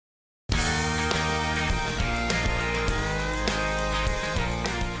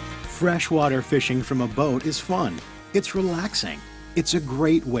Freshwater fishing from a boat is fun. It's relaxing. It's a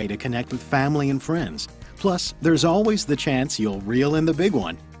great way to connect with family and friends. Plus, there's always the chance you'll reel in the big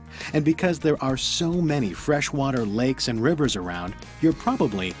one. And because there are so many freshwater lakes and rivers around, you're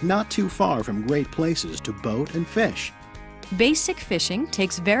probably not too far from great places to boat and fish. Basic fishing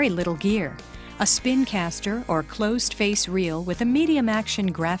takes very little gear. A spin caster or closed-face reel with a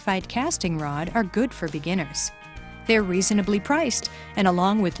medium-action graphite casting rod are good for beginners. They're reasonably priced, and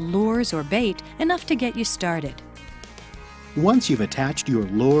along with lures or bait, enough to get you started. Once you've attached your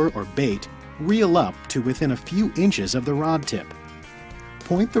lure or bait, reel up to within a few inches of the rod tip.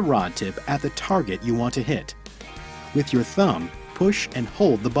 Point the rod tip at the target you want to hit. With your thumb, push and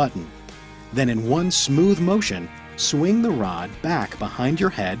hold the button. Then in one smooth motion, swing the rod back behind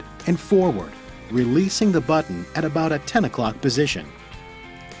your head and forward, releasing the button at about a 10 o'clock position.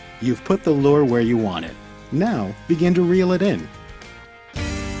 You've put the lure where you want it. Now begin to reel it in.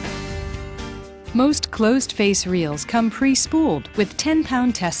 Most closed-face reels come pre-spooled with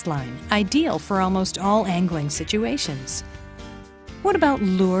 10-pound test line, ideal for almost all angling situations. What about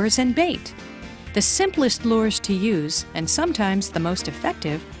lures and bait? The simplest lures to use, and sometimes the most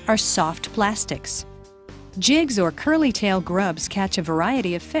effective, are soft plastics. Jigs or curly-tail grubs catch a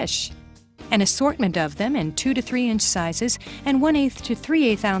variety of fish. An assortment of them in 2 to 3 inch sizes and 1/8 to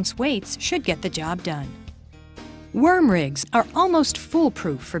 3/8 ounce weights should get the job done. Worm rigs are almost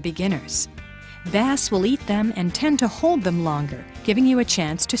foolproof for beginners. Bass will eat them and tend to hold them longer, giving you a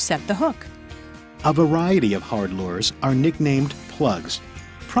chance to set the hook. A variety of hard lures are nicknamed plugs,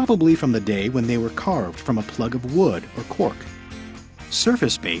 probably from the day when they were carved from a plug of wood or cork.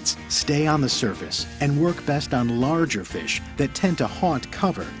 Surface baits stay on the surface and work best on larger fish that tend to haunt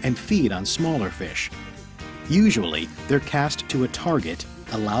cover and feed on smaller fish. Usually, they're cast to a target,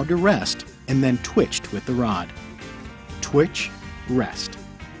 allowed to rest, and then twitched with the rod. Twitch, rest.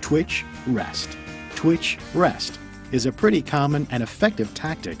 Twitch, rest. Twitch, rest is a pretty common and effective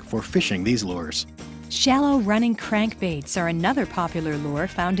tactic for fishing these lures. Shallow running crankbaits are another popular lure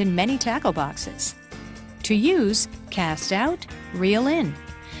found in many tackle boxes. To use, cast out, reel in.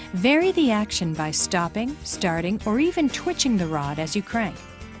 Vary the action by stopping, starting, or even twitching the rod as you crank.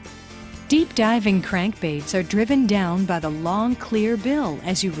 Deep diving crankbaits are driven down by the long, clear bill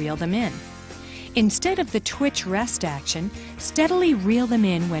as you reel them in. Instead of the twitch rest action, steadily reel them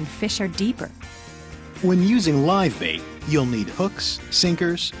in when fish are deeper. When using live bait, you'll need hooks,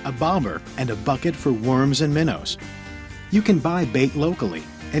 sinkers, a bobber, and a bucket for worms and minnows. You can buy bait locally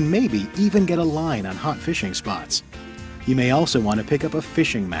and maybe even get a line on hot fishing spots. You may also want to pick up a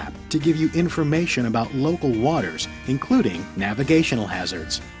fishing map to give you information about local waters, including navigational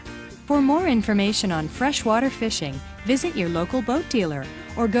hazards. For more information on freshwater fishing, visit your local boat dealer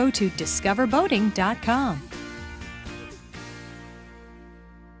or go to discoverboating.com.